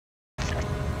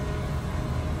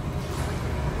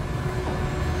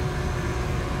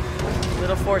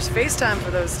Little forced FaceTime for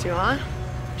those two, huh?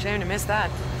 Shame to miss that.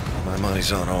 My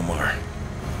money's on Omar.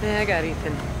 Yeah, I got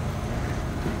Ethan.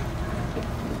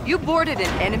 You boarded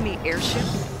an enemy airship?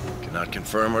 Cannot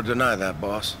confirm or deny that,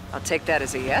 boss. I'll take that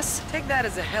as a yes. Take that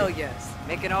as a hell yes.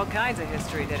 Making all kinds of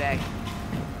history today.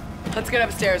 Let's get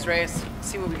upstairs, Reyes.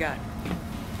 See what we got.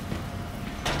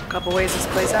 Couple ways this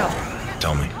plays out.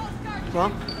 Tell me.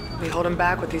 Well, we hold him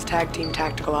back with these tag team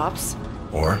tactical ops.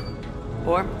 Or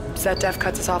ZDEF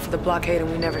cuts us off with the blockade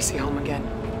and we never see home again.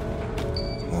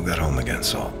 we'll get home again,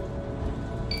 Saul.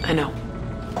 I know.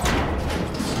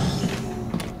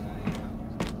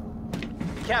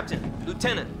 Captain,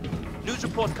 Lieutenant, news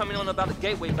report coming on about the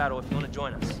Gateway battle if you want to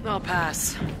join us. I'll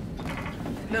pass.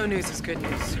 No news is good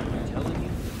news. I'm telling you,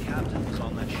 the captain was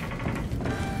on that ship.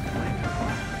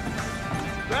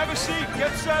 Grab a seat,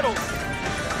 get settled.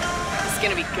 It's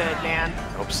gonna be good, man.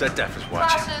 Hope ZDEF is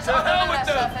watching. Clashes on the lunar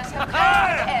surface have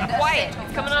come to end as Quiet, Central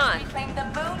what's coming Forces on? reclaim the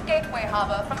Moon Gateway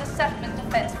harbor from the settlement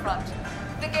defense front.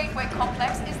 The Gateway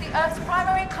complex is the Earth's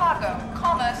primary cargo,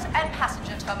 commerce, and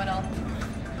passenger terminal.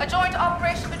 A joint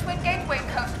operation between Gateway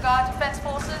Coast Guard Defense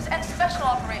Forces and Special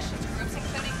Operations groups,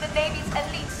 including the Navy's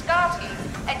elite SCAR team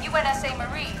and UNSA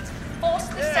Marines,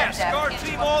 forced the SCAR ZDEF into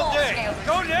team a all day. full-scale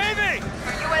Go retreat. Navy!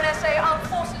 For UNSA Armed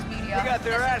Forces Media, They got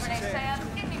their this is asses Renee handed. Sam,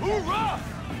 Sydney. Hoorah!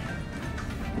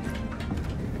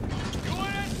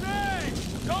 USA!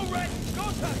 Go Red! Go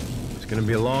Tuck! It's gonna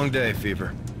be a long day,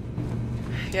 Fever.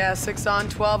 Yeah, 6 on,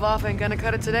 12 off ain't gonna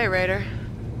cut it today, Raider.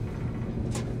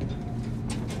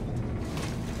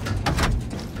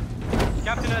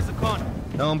 Captain has the con.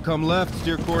 Helm come left,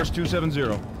 steer course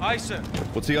 270. Aye, sir.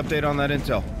 What's the update on that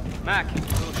intel? Mac,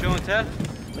 little show and tell?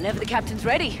 Whenever the captain's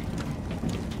ready.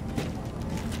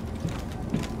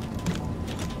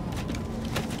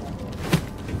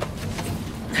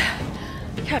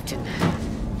 Captain,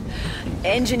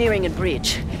 engineering and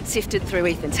bridge sifted through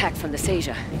Ethan's hack from the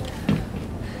seizure.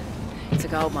 It's a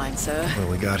gold mine, sir. What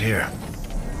do we got here?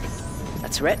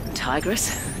 That's Rhett and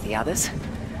Tigris. The others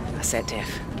are ZDEF.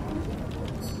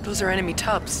 Those are enemy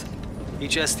tubs.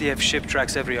 Each SDF ship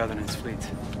tracks every other in its fleet.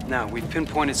 Now, we've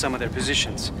pinpointed some of their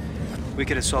positions. We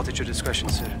can assault at your discretion,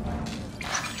 sir.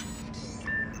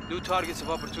 New targets of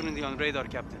opportunity on radar,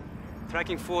 Captain.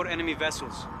 Tracking 4 enemy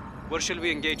vessels. Where shall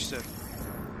we engage, sir?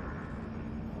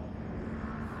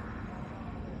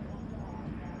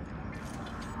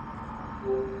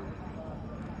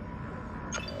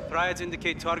 Triads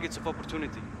indicate targets of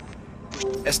opportunity.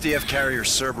 SDF carrier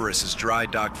Cerberus is dry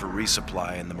docked for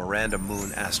resupply in the Miranda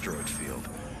Moon asteroid field.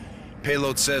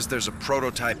 Payload says there's a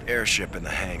prototype airship in the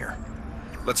hangar.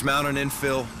 Let's mount an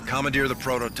infill, commandeer the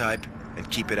prototype, and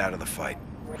keep it out of the fight.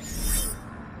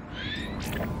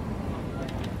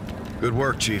 Good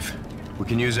work, Chief. We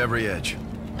can use every edge.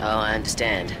 Oh, I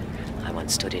understand. I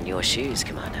once stood in your shoes,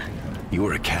 Commander. You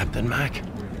were a captain, Mac?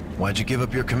 Why'd you give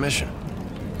up your commission?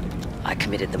 I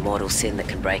committed the mortal sin that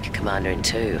can break a commander in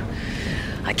two.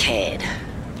 I cared.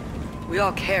 We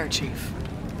all care, Chief.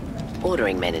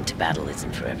 Ordering men into battle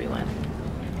isn't for everyone.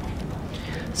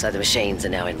 So the machines are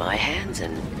now in my hands,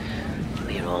 and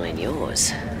we're all in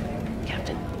yours,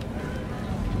 Captain.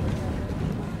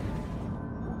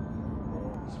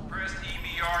 Suppressed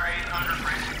EBR 800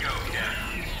 ready to go,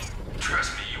 Captain.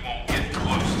 Trust me, you won't get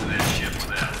close to that ship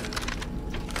without it.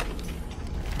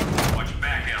 Watch your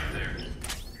back out there.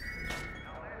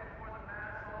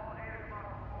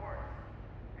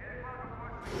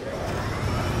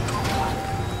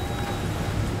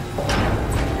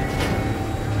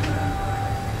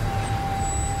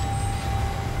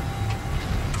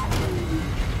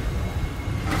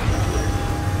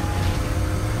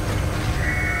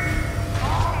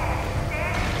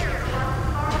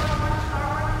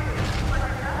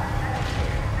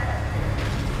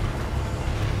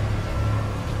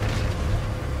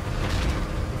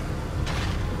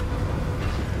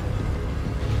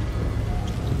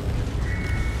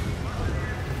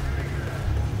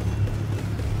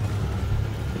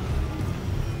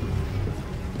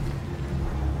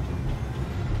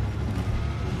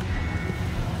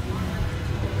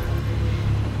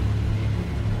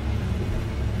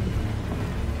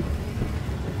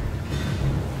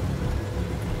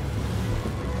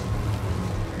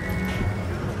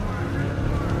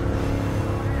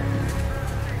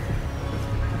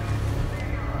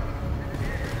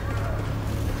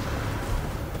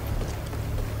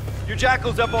 Your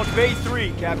Jackal's up on Bay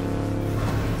 3, Captain.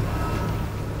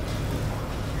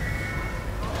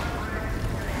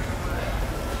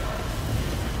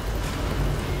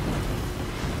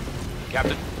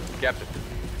 Captain.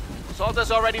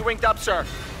 Salta's already ringed up, sir.